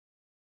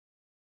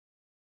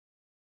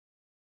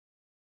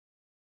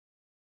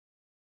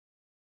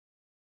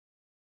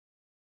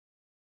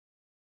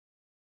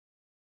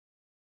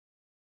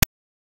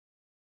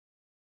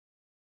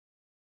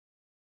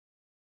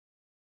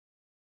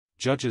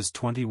Judges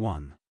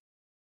 21.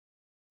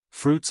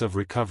 Fruits of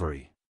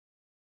recovery.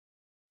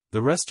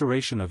 The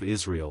restoration of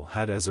Israel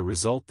had as a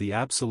result the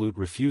absolute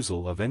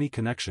refusal of any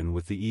connection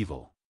with the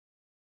evil.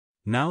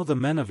 Now the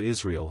men of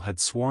Israel had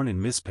sworn in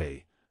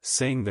Mizpeh,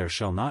 saying, There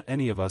shall not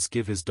any of us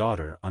give his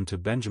daughter unto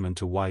Benjamin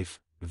to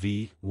wife.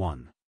 v.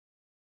 1.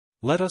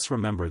 Let us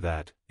remember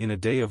that, in a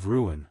day of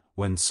ruin,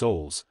 when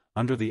souls,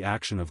 under the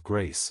action of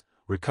grace,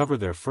 recover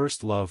their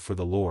first love for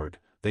the Lord,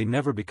 they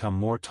never become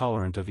more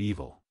tolerant of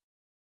evil.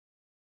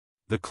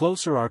 The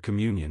closer our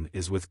communion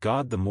is with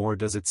God, the more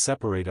does it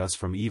separate us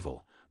from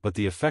evil, but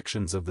the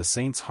affections of the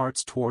saints'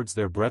 hearts towards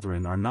their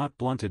brethren are not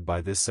blunted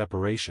by this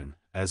separation,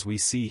 as we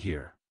see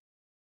here.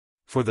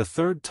 For the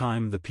third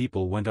time the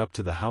people went up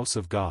to the house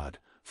of God,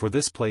 for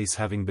this place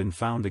having been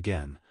found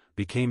again,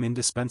 became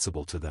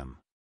indispensable to them.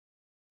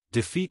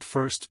 Defeat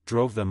first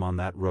drove them on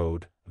that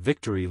road,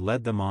 victory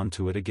led them on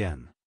to it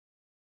again.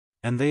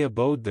 And they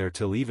abode there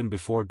till even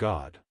before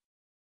God.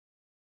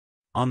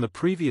 On the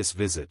previous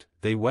visit,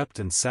 they wept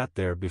and sat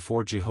there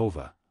before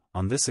Jehovah.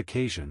 On this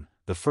occasion,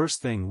 the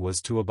first thing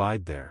was to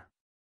abide there.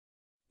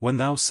 When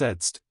thou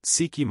saidst,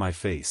 Seek ye my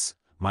face,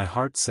 my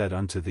heart said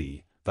unto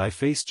thee, Thy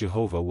face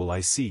Jehovah will I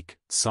seek.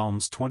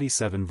 Psalms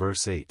 27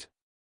 verse 8.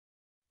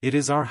 It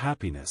is our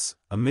happiness,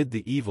 amid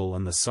the evil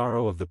and the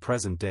sorrow of the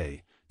present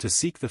day, to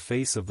seek the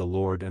face of the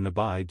Lord and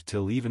abide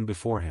till even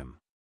before him.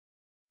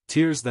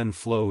 Tears then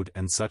flowed,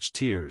 and such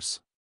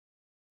tears!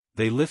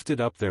 They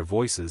lifted up their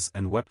voices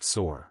and wept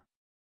sore.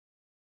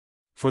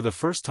 For the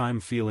first time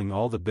feeling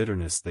all the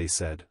bitterness, they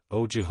said,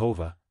 O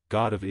Jehovah,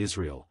 God of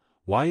Israel,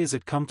 why is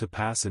it come to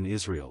pass in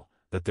Israel,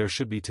 that there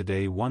should be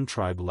today one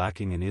tribe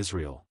lacking in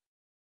Israel?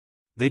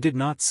 They did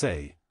not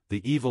say,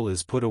 The evil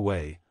is put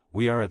away,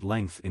 we are at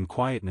length in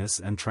quietness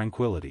and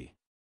tranquility.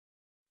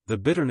 The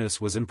bitterness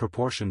was in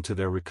proportion to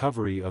their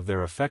recovery of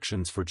their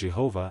affections for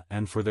Jehovah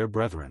and for their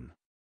brethren.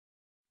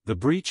 The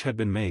breach had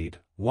been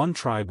made, one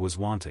tribe was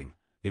wanting,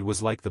 it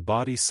was like the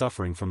body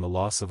suffering from the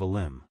loss of a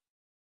limb.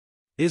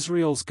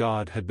 Israel's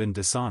God had been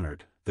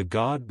dishonored, the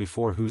God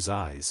before whose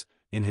eyes,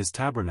 in his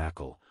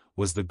tabernacle,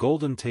 was the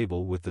golden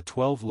table with the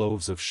 12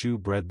 loaves of shew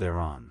bread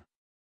thereon.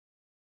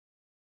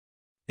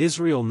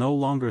 Israel no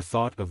longer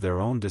thought of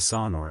their own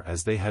dishonor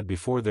as they had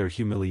before their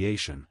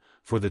humiliation,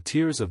 for the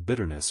tears of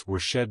bitterness were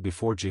shed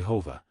before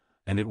Jehovah,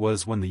 and it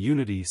was when the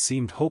unity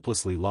seemed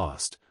hopelessly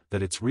lost,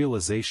 that its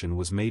realization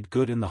was made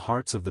good in the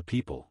hearts of the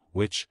people,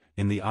 which,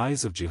 in the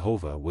eyes of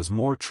Jehovah was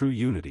more true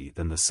unity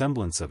than the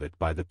semblance of it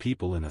by the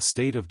people in a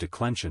state of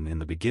declension in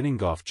the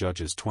beginning. Of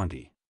Judges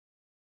 20.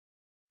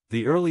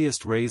 The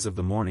earliest rays of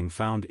the morning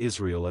found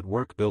Israel at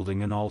work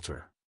building an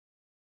altar.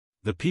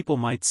 The people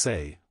might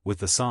say, with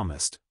the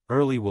psalmist,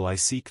 Early will I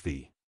seek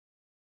thee.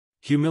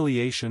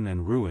 Humiliation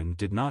and ruin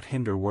did not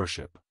hinder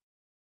worship.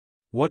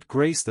 What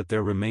grace that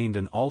there remained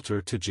an altar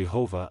to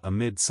Jehovah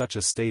amid such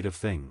a state of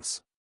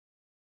things.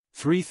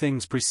 3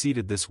 things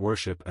preceded this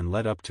worship and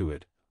led up to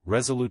it: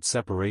 resolute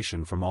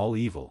separation from all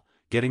evil,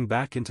 getting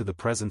back into the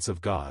presence of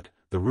God,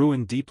 the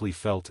ruin deeply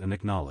felt and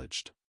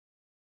acknowledged.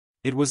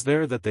 It was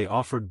there that they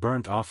offered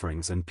burnt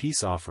offerings and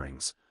peace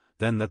offerings,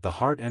 then that the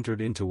heart entered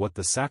into what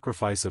the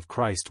sacrifice of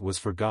Christ was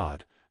for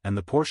God, and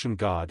the portion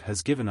God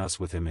has given us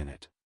with him in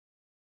it.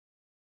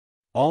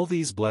 All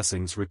these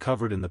blessings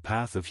recovered in the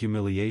path of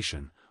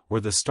humiliation, were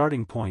the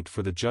starting point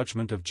for the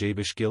judgment of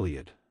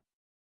Jabesh-Gilead.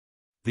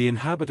 The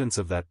inhabitants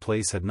of that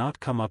place had not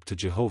come up to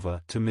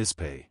Jehovah to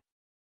Mizpeh.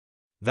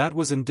 That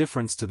was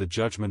indifference to the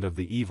judgment of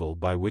the evil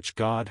by which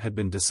God had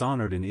been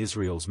dishonored in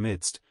Israel's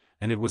midst,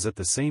 and it was at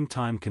the same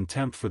time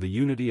contempt for the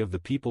unity of the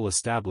people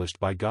established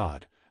by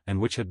God,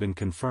 and which had been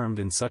confirmed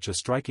in such a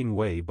striking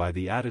way by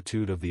the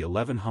attitude of the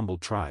 11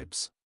 humbled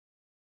tribes.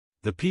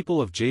 The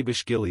people of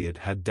Jabesh-Gilead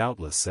had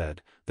doubtless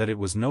said, that it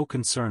was no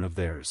concern of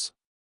theirs.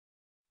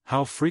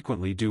 How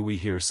frequently do we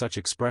hear such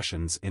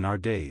expressions in our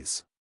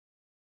days?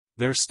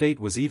 Their state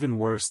was even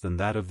worse than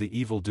that of the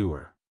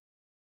evildoer.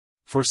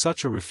 For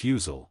such a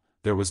refusal,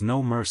 there was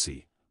no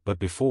mercy, but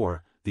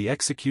before the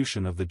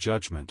execution of the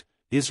judgment,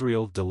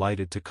 Israel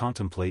delighted to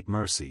contemplate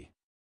mercy.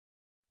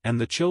 And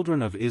the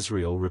children of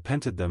Israel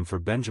repented them for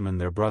Benjamin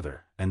their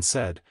brother, and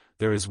said,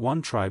 There is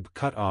one tribe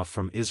cut off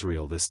from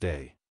Israel this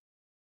day.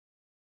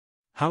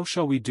 How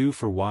shall we do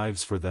for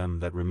wives for them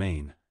that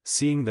remain,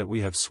 seeing that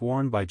we have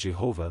sworn by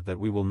Jehovah that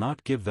we will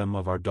not give them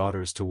of our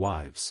daughters to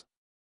wives?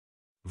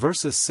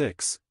 Verses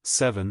 6,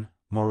 7,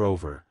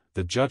 Moreover,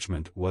 the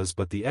judgment was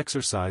but the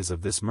exercise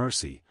of this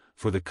mercy,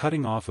 for the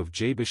cutting off of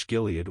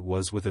Jabesh-Gilead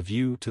was with a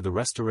view to the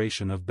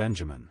restoration of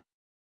Benjamin.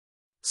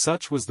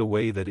 Such was the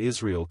way that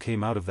Israel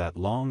came out of that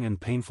long and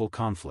painful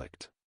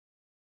conflict.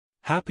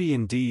 Happy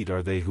indeed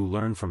are they who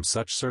learn from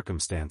such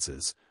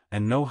circumstances,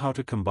 and know how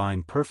to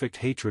combine perfect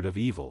hatred of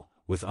evil,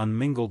 with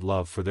unmingled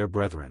love for their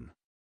brethren.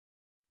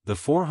 The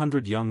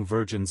 400 young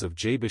virgins of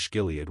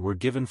Jabesh-Gilead were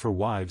given for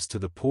wives to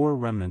the poor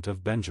remnant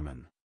of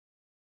Benjamin.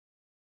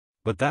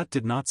 But that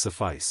did not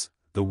suffice,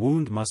 the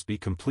wound must be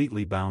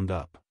completely bound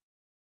up.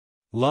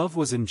 Love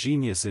was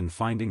ingenious in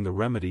finding the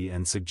remedy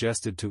and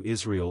suggested to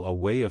Israel a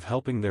way of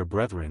helping their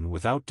brethren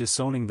without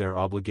disowning their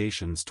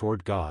obligations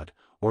toward God,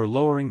 or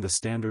lowering the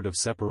standard of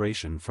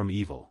separation from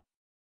evil.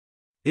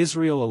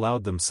 Israel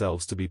allowed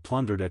themselves to be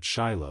plundered at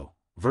Shiloh,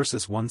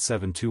 verses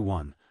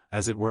 1-7-1,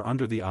 as it were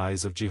under the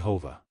eyes of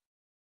Jehovah.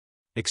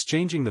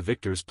 Exchanging the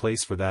victor's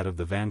place for that of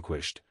the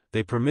vanquished,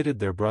 they permitted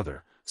their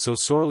brother, so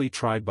sorely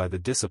tried by the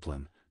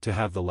discipline, to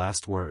have the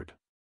last word.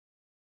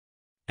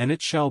 And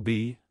it shall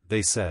be,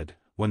 they said,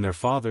 when their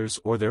fathers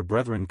or their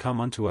brethren come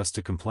unto us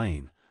to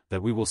complain,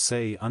 that we will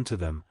say unto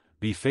them,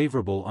 Be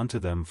favorable unto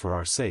them for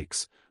our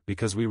sakes,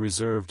 because we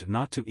reserved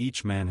not to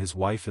each man his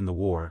wife in the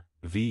war.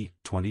 v.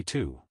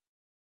 22.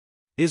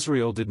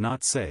 Israel did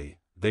not say,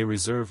 They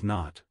reserve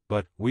not,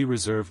 but, We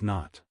reserve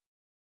not.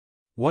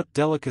 What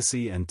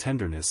delicacy and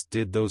tenderness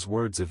did those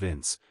words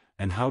evince,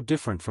 and how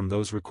different from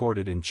those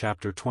recorded in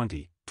chapter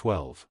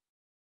 20:12.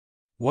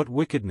 What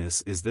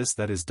wickedness is this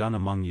that is done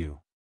among you?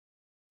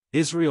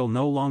 Israel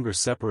no longer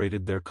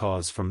separated their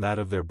cause from that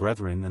of their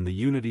brethren, and the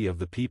unity of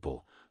the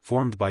people,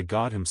 formed by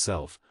God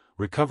Himself,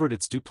 recovered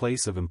its due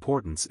place of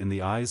importance in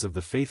the eyes of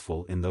the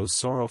faithful in those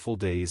sorrowful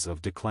days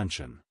of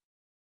declension.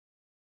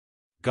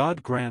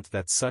 God grant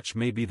that such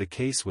may be the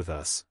case with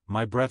us,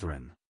 my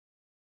brethren.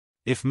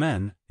 If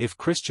men, if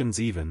Christians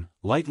even,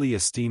 lightly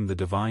esteem the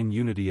divine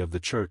unity of the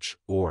Church,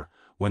 or,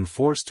 when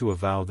forced to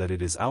avow that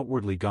it is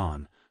outwardly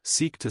gone,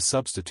 seek to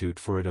substitute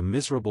for it a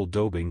miserable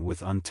daubing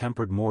with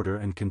untempered mortar,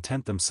 and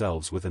content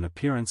themselves with an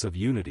appearance of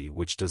unity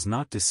which does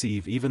not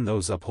deceive even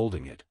those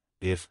upholding it,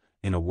 if,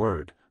 in a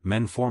word,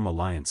 men form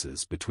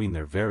alliances between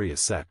their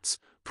various sects,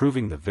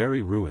 proving the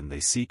very ruin they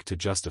seek to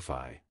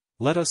justify,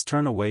 let us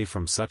turn away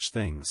from such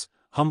things,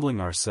 humbling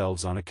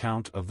ourselves on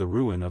account of the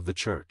ruin of the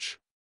Church.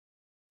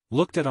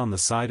 Looked at on the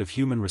side of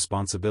human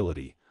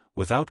responsibility,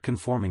 without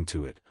conforming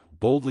to it,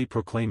 boldly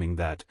proclaiming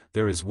that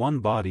there is one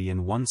body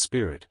and one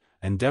Spirit,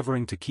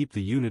 endeavoring to keep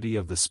the unity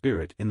of the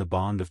Spirit in the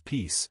bond of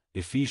peace,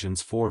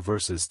 Ephesians 4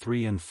 verses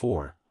 3 and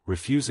 4,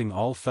 refusing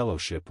all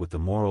fellowship with the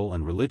moral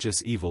and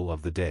religious evil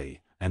of the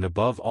day, and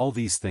above all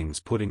these things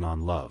putting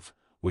on love,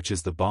 which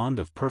is the bond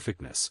of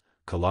perfectness,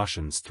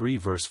 Colossians 3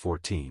 verse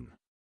 14.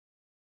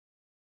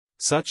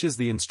 Such is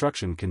the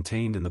instruction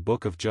contained in the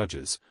book of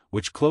Judges,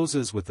 which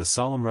closes with the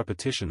solemn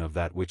repetition of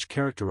that which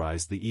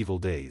characterized the evil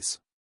days.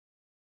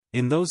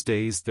 In those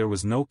days there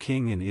was no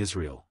king in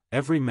Israel,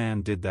 every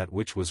man did that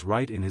which was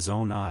right in his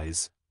own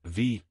eyes.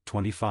 v.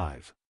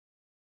 25.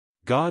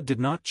 God did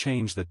not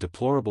change that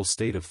deplorable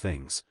state of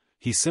things,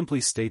 He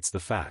simply states the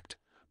fact,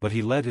 but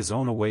He led His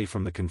own away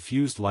from the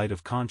confused light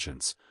of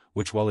conscience,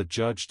 which while it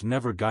judged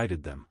never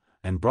guided them,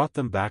 and brought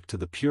them back to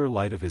the pure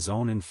light of His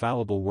own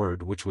infallible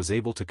word, which was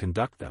able to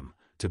conduct them,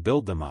 to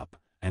build them up,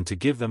 and to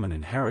give them an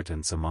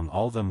inheritance among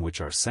all them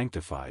which are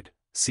sanctified.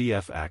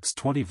 Cf. Acts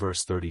 20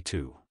 verse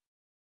 32.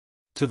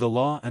 To the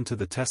law and to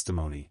the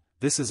testimony,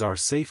 this is our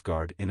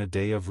safeguard in a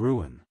day of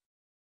ruin.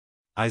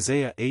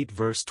 Isaiah 8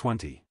 verse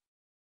 20.